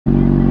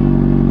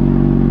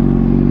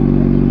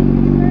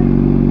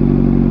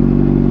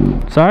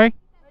Sorry?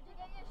 Where'd you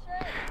get your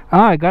shirt?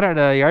 Oh, I got it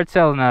at a yard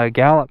sale in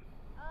Gallup.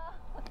 Oh,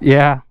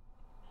 Yeah.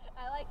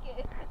 I like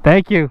it.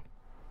 Thank you.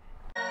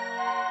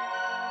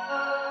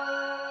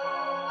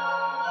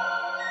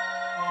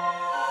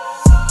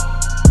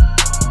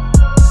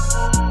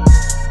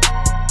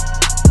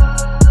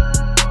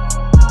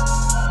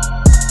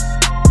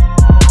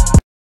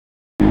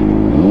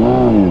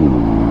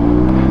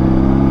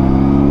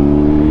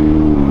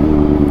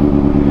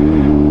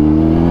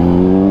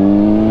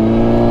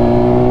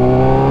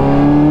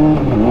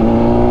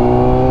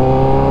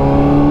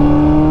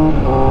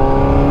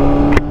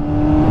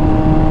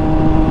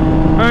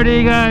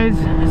 Alrighty guys,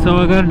 so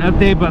I got an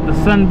update about the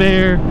sun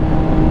bear.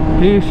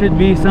 He should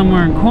be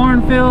somewhere in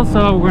cornfield,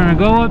 so we're gonna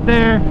go up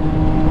there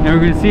and we're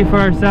gonna see for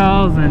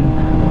ourselves, and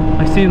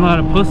I've seen a lot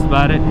of posts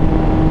about it.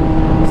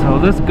 So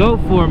let's go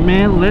for it,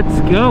 man. Let's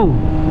go.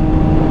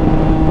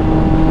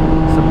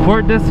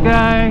 Support this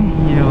guy.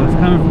 You know, he's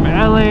coming from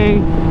LA.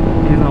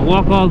 He's gonna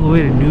walk all the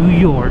way to New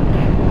York.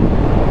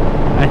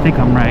 I think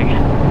I'm right.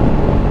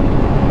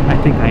 I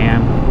think I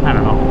am. I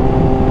don't know.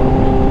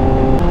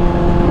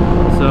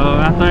 So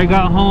after I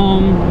got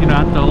home, you know,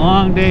 after a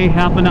long day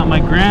helping out my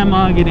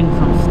grandma, getting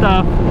some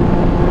stuff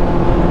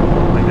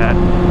like that.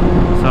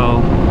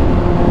 So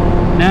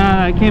now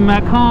I came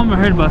back home, I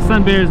heard about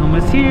sun bears and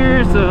was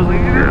here, so I was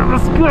like, yeah,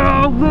 let's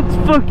go, let's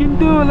fucking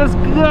do it, let's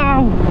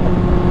go.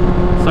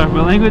 Sorry for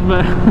my language,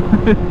 but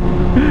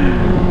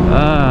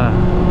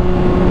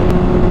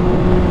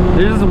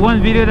there's this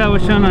one video that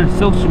was shown on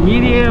social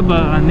media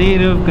about a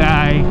native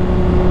guy,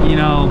 you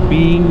know,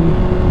 being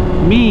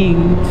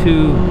mean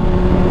to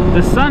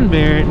the sun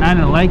bear, and I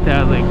didn't like that.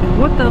 I was like,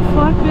 what the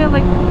fuck, man?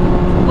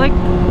 Like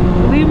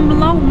leave him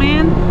alone,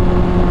 man.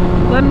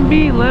 Let him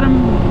be. Let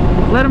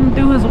him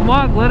do his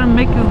walk. Let him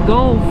make his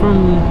goal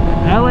from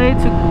LA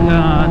to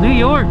New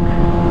York.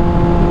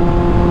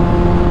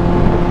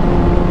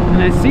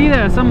 And I see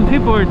that some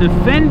people are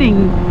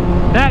defending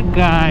that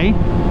guy.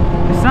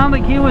 It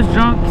sounded like he was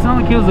drunk. It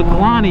sounded like he was a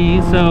Kalani.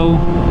 So,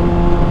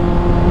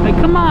 like,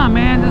 come on,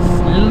 man.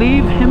 Just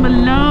leave him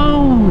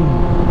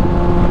alone.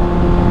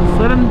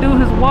 Let him do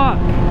his walk.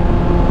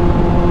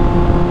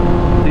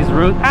 These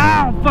roads.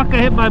 Ow! Fuck! I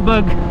hit my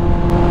bug.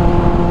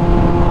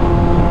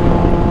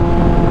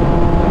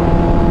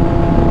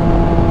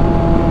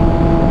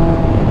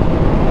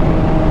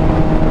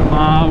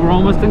 We're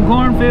almost in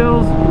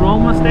cornfields. We're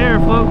almost there,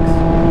 folks.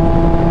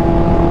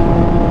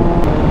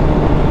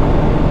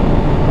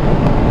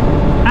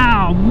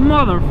 Ow,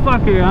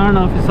 motherfucker! I don't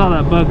know if you saw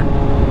that bug.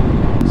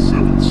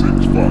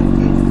 7654321.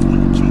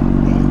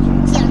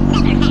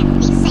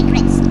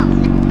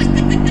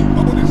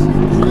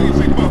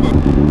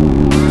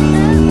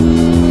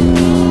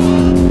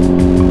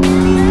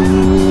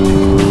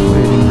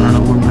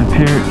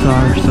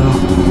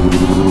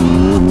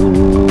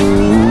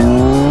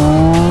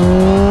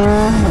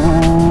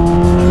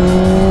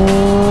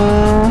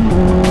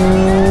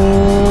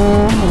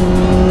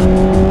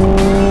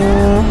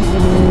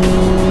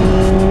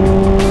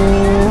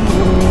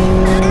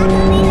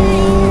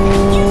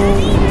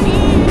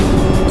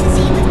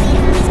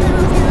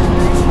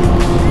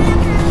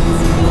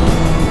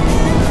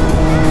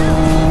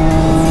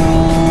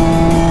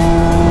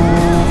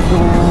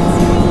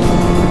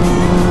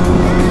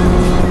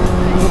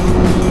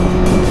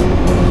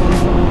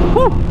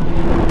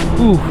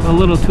 A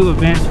little too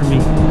advanced for me.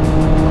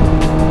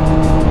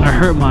 I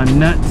hurt my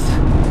nuts.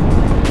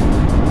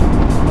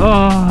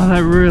 Oh,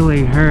 that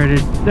really hurted.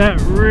 That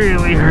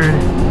really hurt.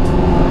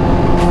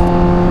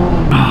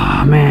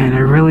 Oh man, it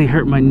really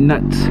hurt my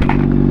nuts.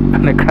 I'm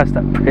gonna cross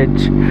that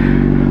bridge.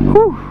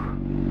 Whew.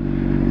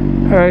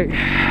 Alright,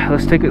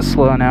 let's take it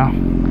slow now,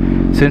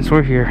 since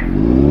we're here.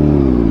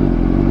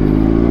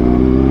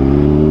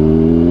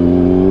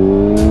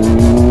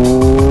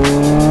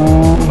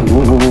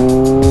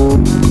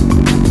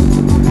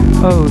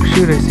 Oh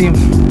shoot, I see him.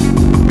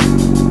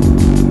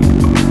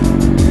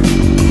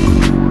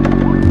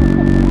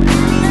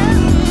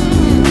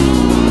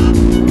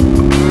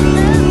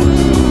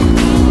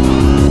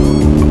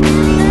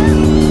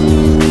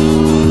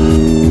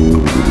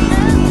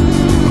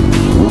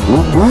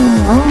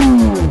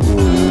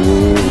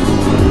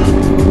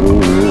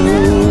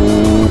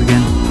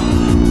 Again.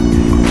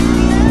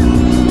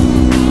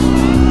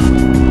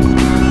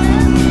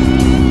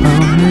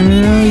 Oh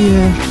hell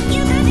yeah.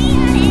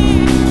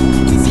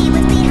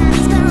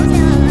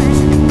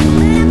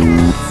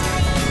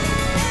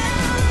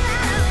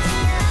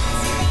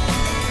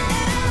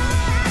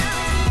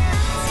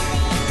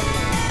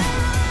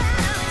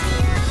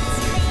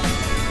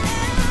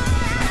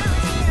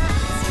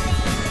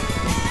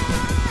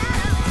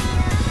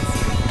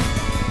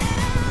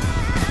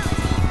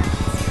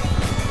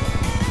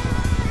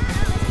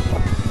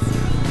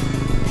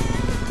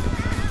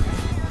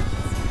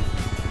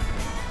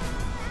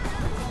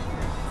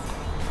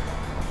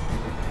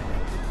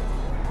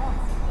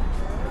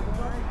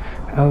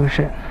 Oh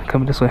shit,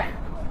 coming this way.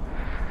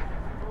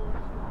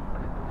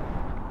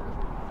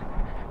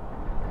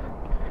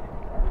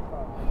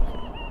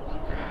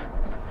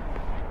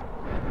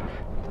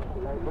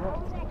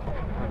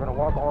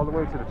 walk all the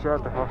way to the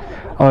chapter house.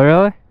 Oh,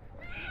 really?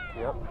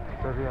 Yep.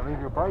 So is he gonna leave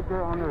your bike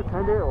there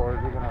unattended, or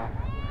is he gonna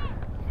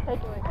Take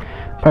it with you.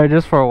 Probably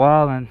just for a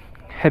while and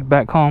head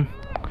back home.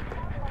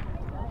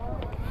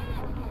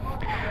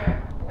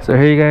 So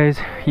here, you guys,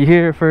 you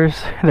hear it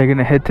first. They're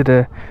gonna head to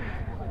the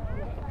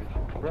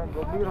go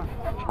meet him?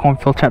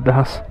 cornfield chapter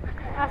house.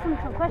 Ask him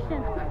some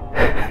questions.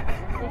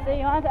 You say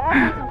you wanted to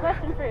ask him some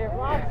questions for your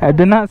vlog. I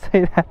did not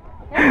say that.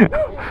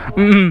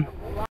 Mm-mm.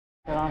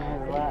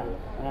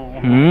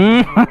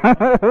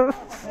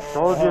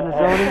 Told you,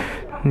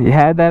 Najoni. You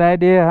had that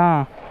idea,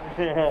 huh?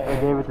 I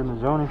gave it to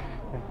Najoni.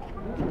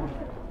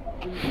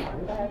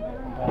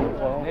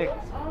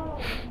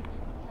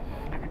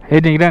 Hey,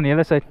 then get on the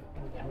other side.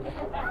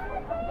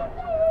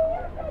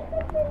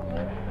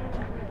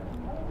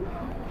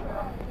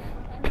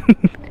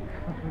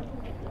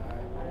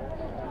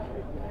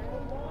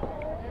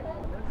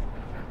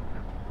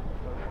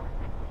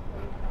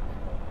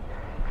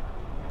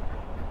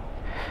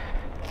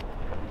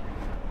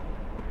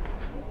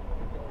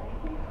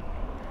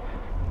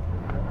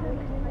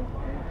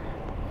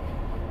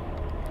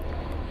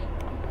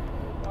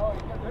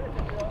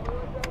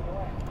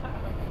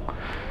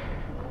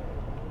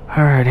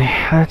 Alrighty,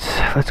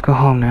 let's go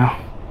home now.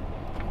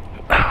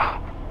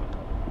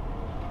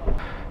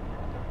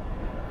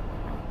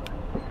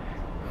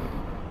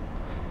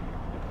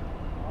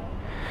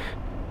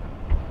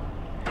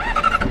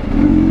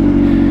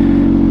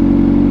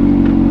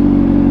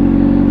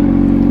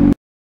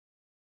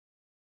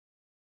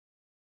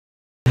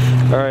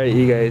 Alright,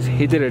 you guys,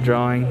 he did a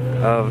drawing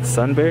of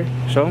Sun Bear.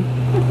 Show him.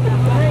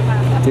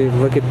 Dude,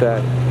 look at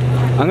that.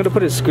 I'm gonna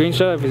put a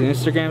screenshot of his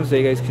Instagram so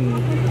you guys can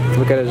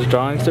look at his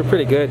drawings. They're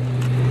pretty good.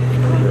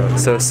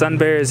 So Sun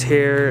Bear is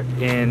here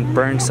in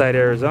Burnside,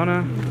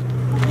 Arizona.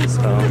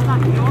 So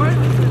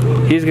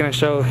he's gonna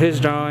show his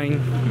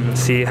drawing and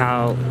see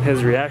how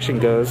his reaction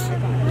goes.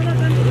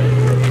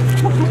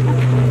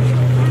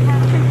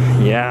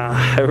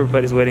 Yeah,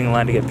 everybody's waiting in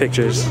line to get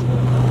pictures.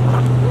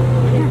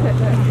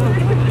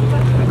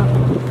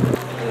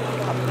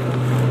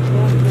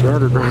 Yeah,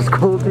 the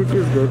school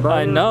teachers good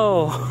by. I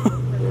know.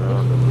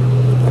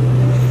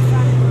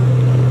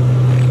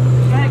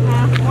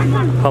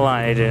 Hold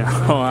on, Adrian.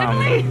 Hold on.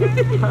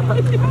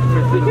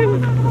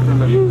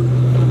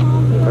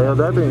 Yeah,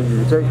 that thing,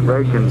 you take a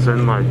break and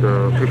send like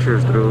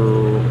pictures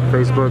through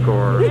Facebook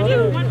or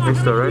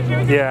Insta, right?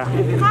 Yeah.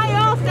 Hi,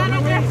 y'all. Stand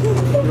up there.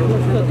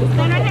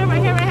 Stand right here,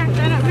 right here, right here.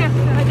 Stand up here.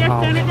 Right there,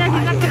 stand right there.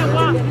 He's not gonna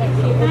walk.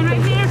 Stand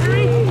right there,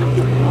 hurry.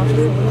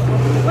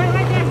 Wait,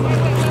 right there. Wait.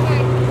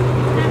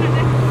 Stand right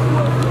there.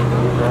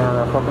 Yeah,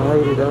 that fucking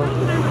lady though.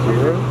 She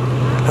here?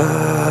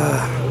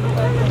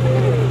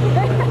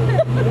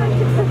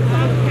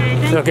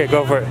 Okay,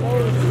 go for it.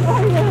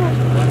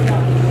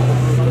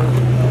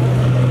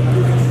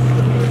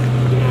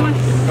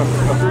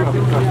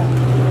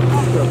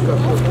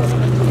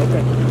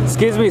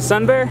 Excuse me,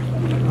 Sun Bear?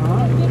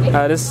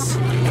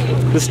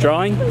 This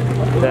drawing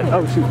that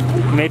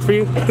made for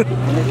you?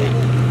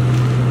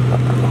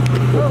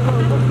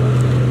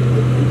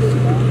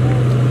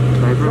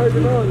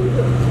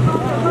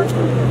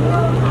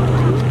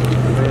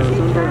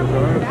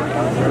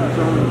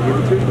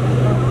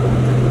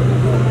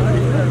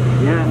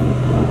 Yeah.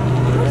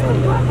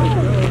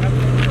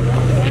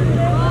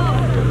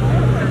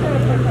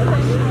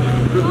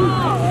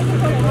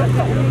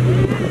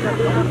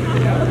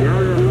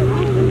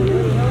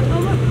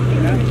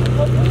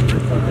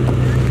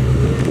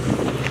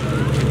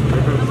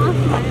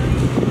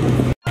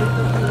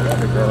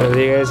 So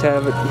you guys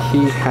have it.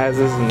 He has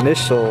his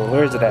initial.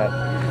 Where's it at?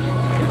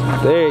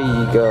 There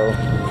you go.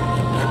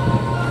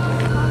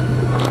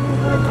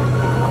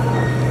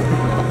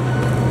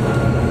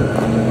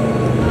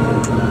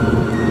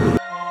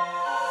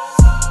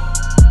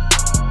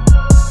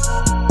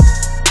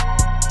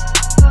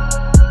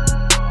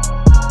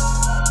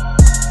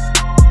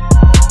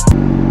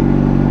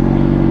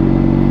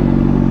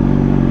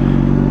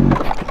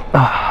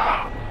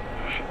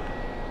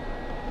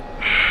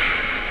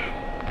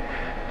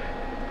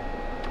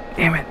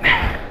 Damn it.